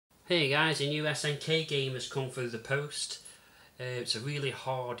Hey guys, a new SNK game has come through the post. It's a really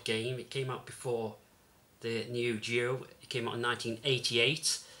hard game. It came out before the Neo Geo. It came out in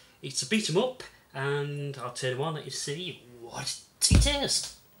 1988. It's a beat 'em up, and I'll turn them on and you see what it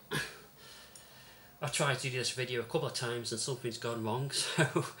is. I've tried to do this video a couple of times and something's gone wrong,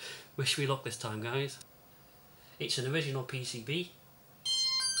 so wish me luck this time, guys. It's an original PCB,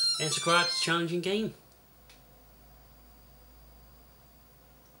 and it's a quite challenging game.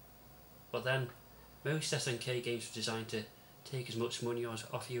 But then, most SNK games were designed to take as much money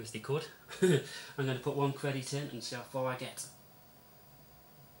off you as they could. I'm going to put one credit in and see how far I get.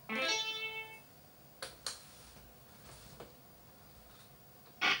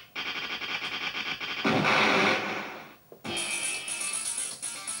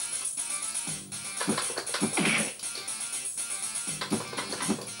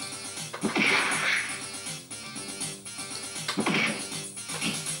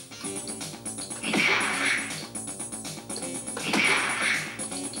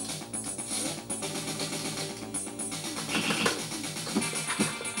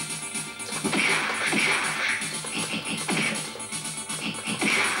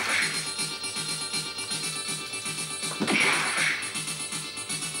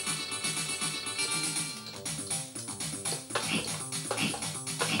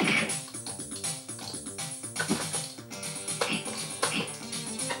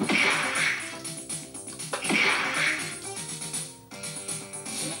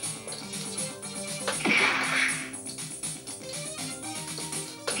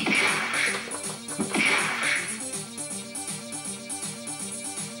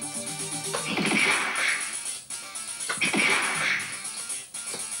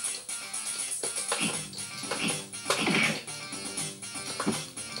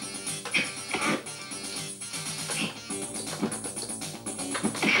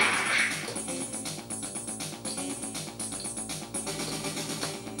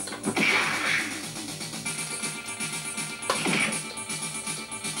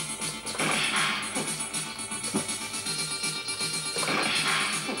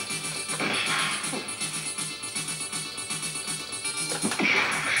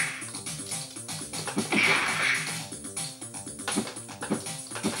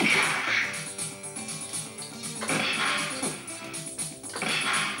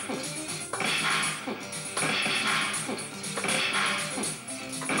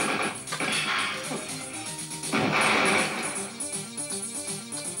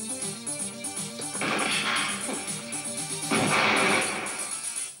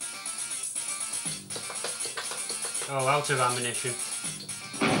 Oh, out of ammunition.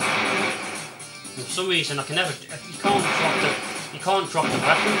 And for some reason I can never. You can't drop the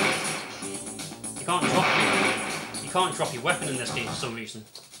weapon. You can't drop your weapon in this game for some reason.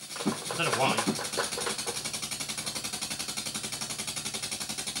 I don't know why.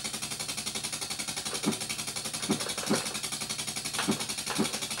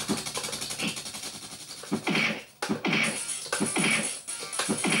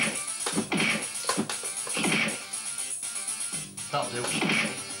 That'll do.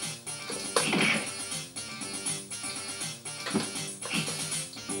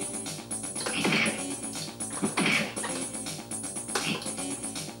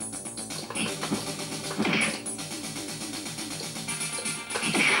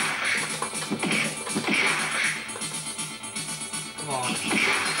 Come on.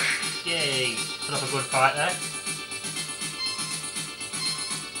 Yay. Put up a good fight there.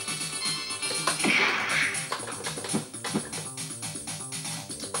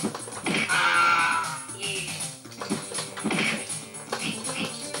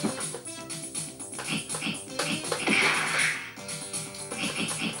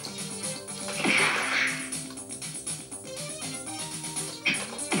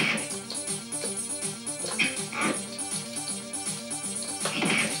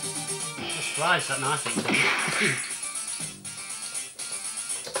 Surprised that knife ain't done.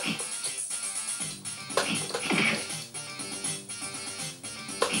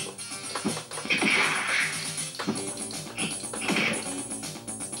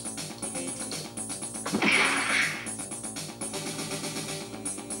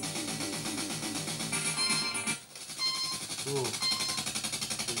 Ooh,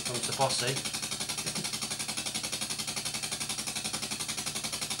 here comes the bossy.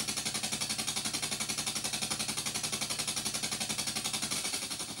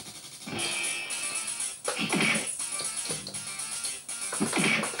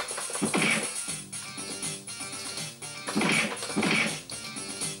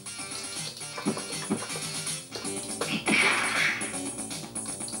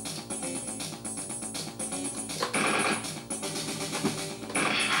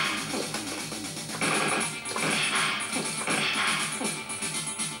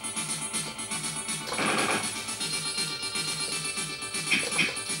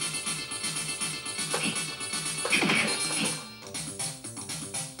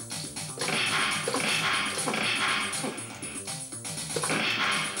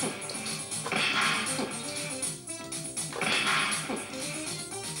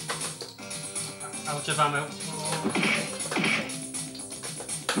 Out of ammo.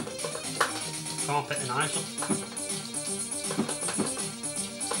 Can't pick the knives up.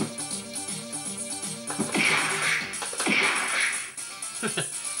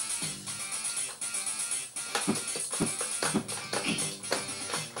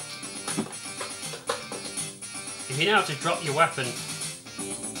 If you know how to drop your weapon,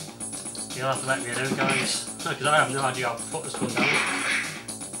 you'll have to let me know, guys, because I have no idea how to put this one down.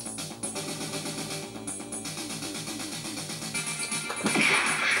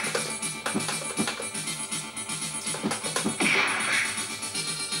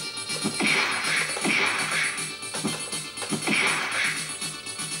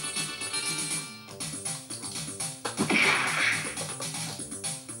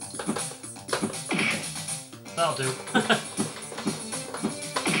 That'll do.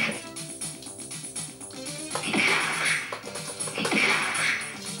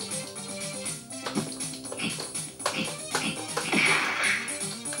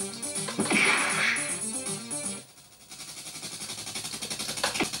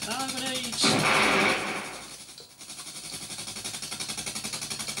 Grenades!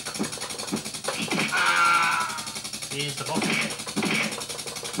 Here's the bottom.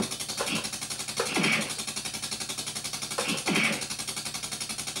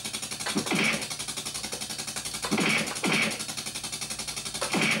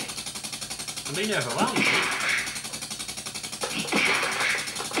 I'm being overwhelmed.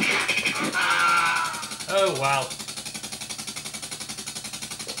 Oh wow.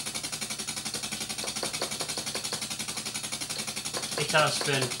 It has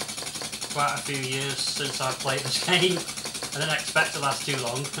been quite a few years since I've played this game. I didn't expect to last too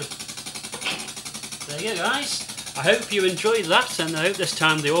long. There you go, guys. I hope you enjoyed that, and I hope this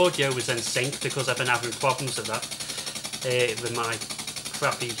time the audio was in sync, because I've been having problems with that with my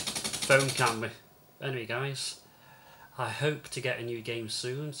crappy phone camera. Anyway, guys, I hope to get a new game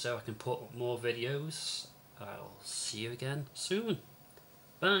soon so I can put up more videos. I'll see you again soon.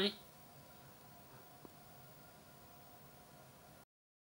 Bye.